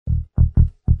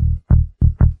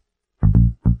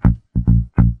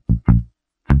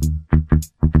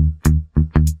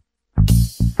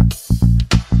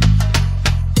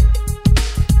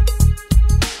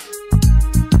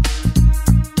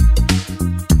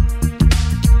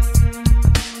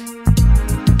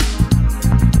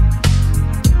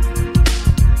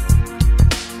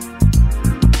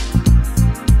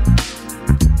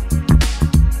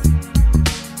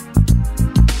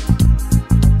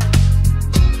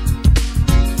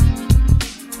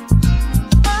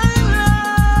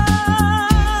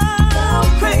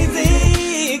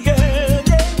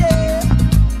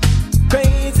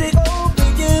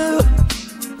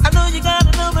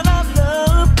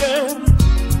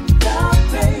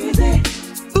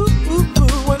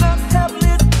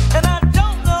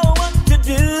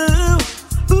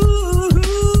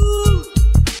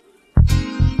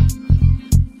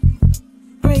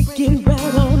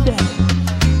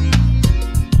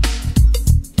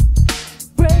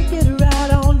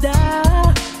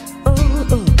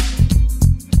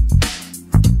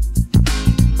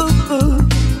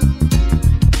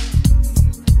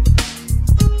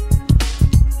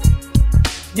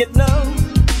know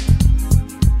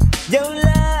your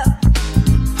love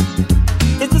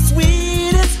is the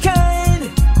sweetest kind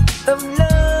of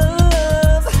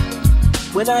love.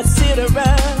 When I sit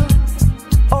around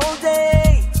all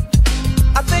day,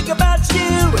 I think about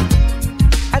you,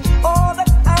 and all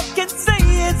that I can say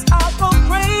is I'll go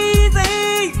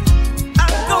crazy.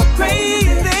 I'll go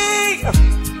crazy.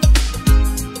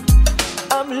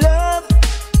 I'm love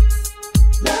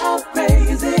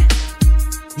crazy.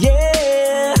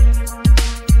 Yeah,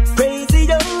 crazy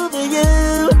over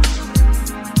you.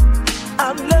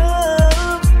 I'm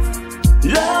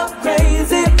love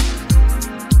crazy.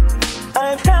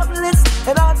 I'm helpless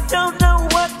and I don't know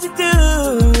what to do.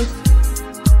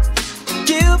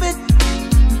 Cupid,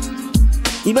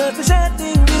 you must be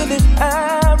shining with an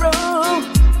arrow.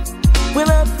 When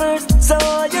I first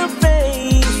saw your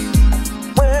face,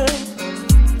 well,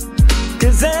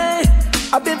 'cause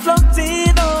I've been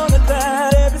floating on the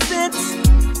cloud ever since.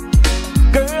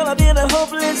 Girl, I've been a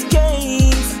hopeless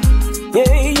case.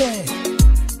 Yeah, yeah.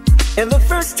 And the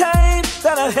first time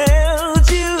that I held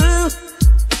you,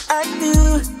 I knew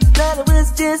that it was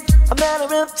just a matter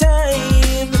of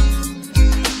time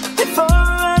before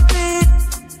I did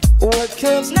what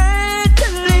comes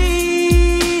naturally.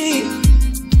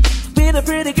 Being a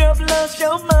pretty girl blows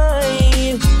your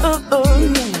mind.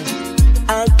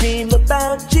 I dream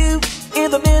about you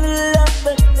in the middle of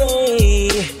the day,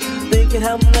 thinking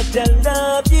how much I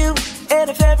love you, and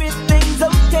if everything's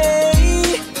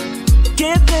okay,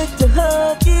 can't wait to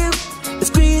hug you and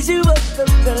squeeze you up the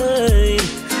time,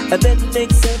 and then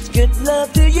make such good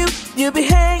love to you. You'll be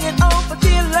hanging on for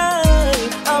dear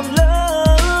life. I'm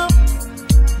love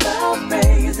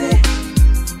crazy.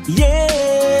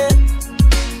 Yeah,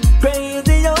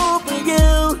 crazy over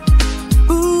you.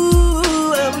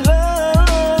 Ooh, I'm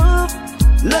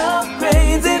love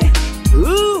crazy.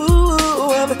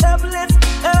 Ooh, I'm helpless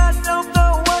and I don't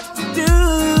know what to do.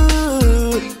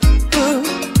 Ooh.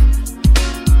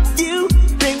 You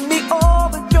bring me all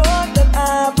the joy that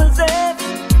I possess.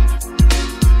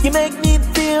 You make me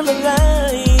feel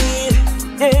alive.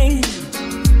 Hey.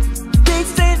 They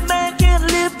say man can't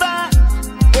live by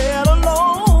bread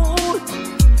alone.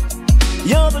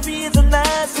 You're the reason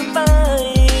I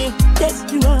survive. Yes,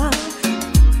 you are.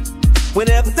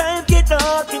 Whenever times get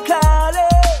dark and cloudy,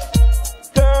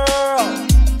 girl,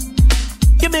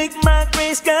 you make my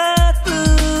gray sky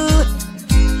blue.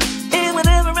 And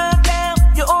whenever I'm down,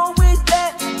 you're always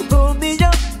there to pull me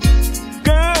up.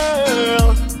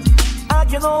 Girl, I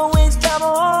can always count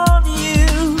on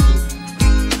you.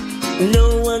 No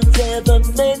one's ever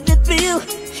made me feel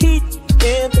heat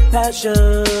and the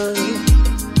passion.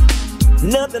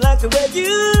 Nothing like the way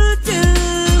you do.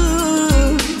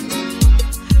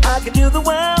 I can do the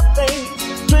wild thing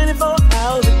 24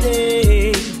 hours a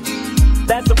day.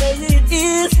 That's the way it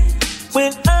is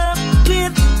when I'm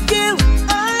with you.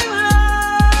 I'm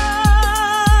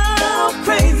love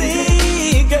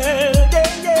crazy, girl,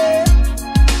 yeah, yeah.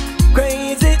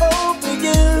 Crazy over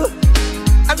you.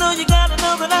 I know you gotta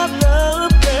know that I'm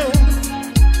love, girl.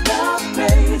 Love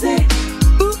crazy.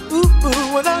 Ooh, ooh, ooh,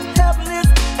 when I'm helpless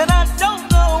and I don't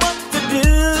know what to do.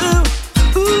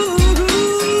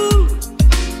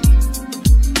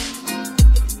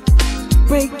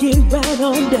 Break it right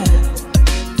on down.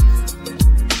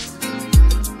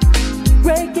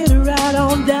 Break it right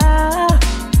on down.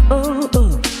 Oh,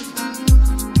 oh.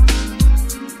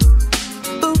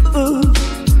 Ooh, ooh.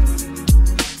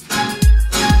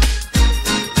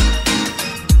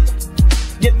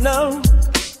 You know,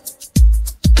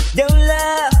 your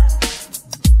love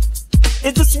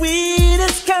is the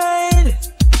sweetest kind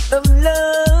of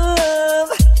love.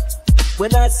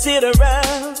 When I sit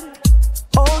around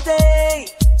all day,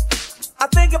 I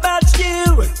think about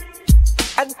you,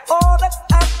 and all that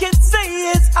I can say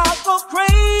is I'll go crazy.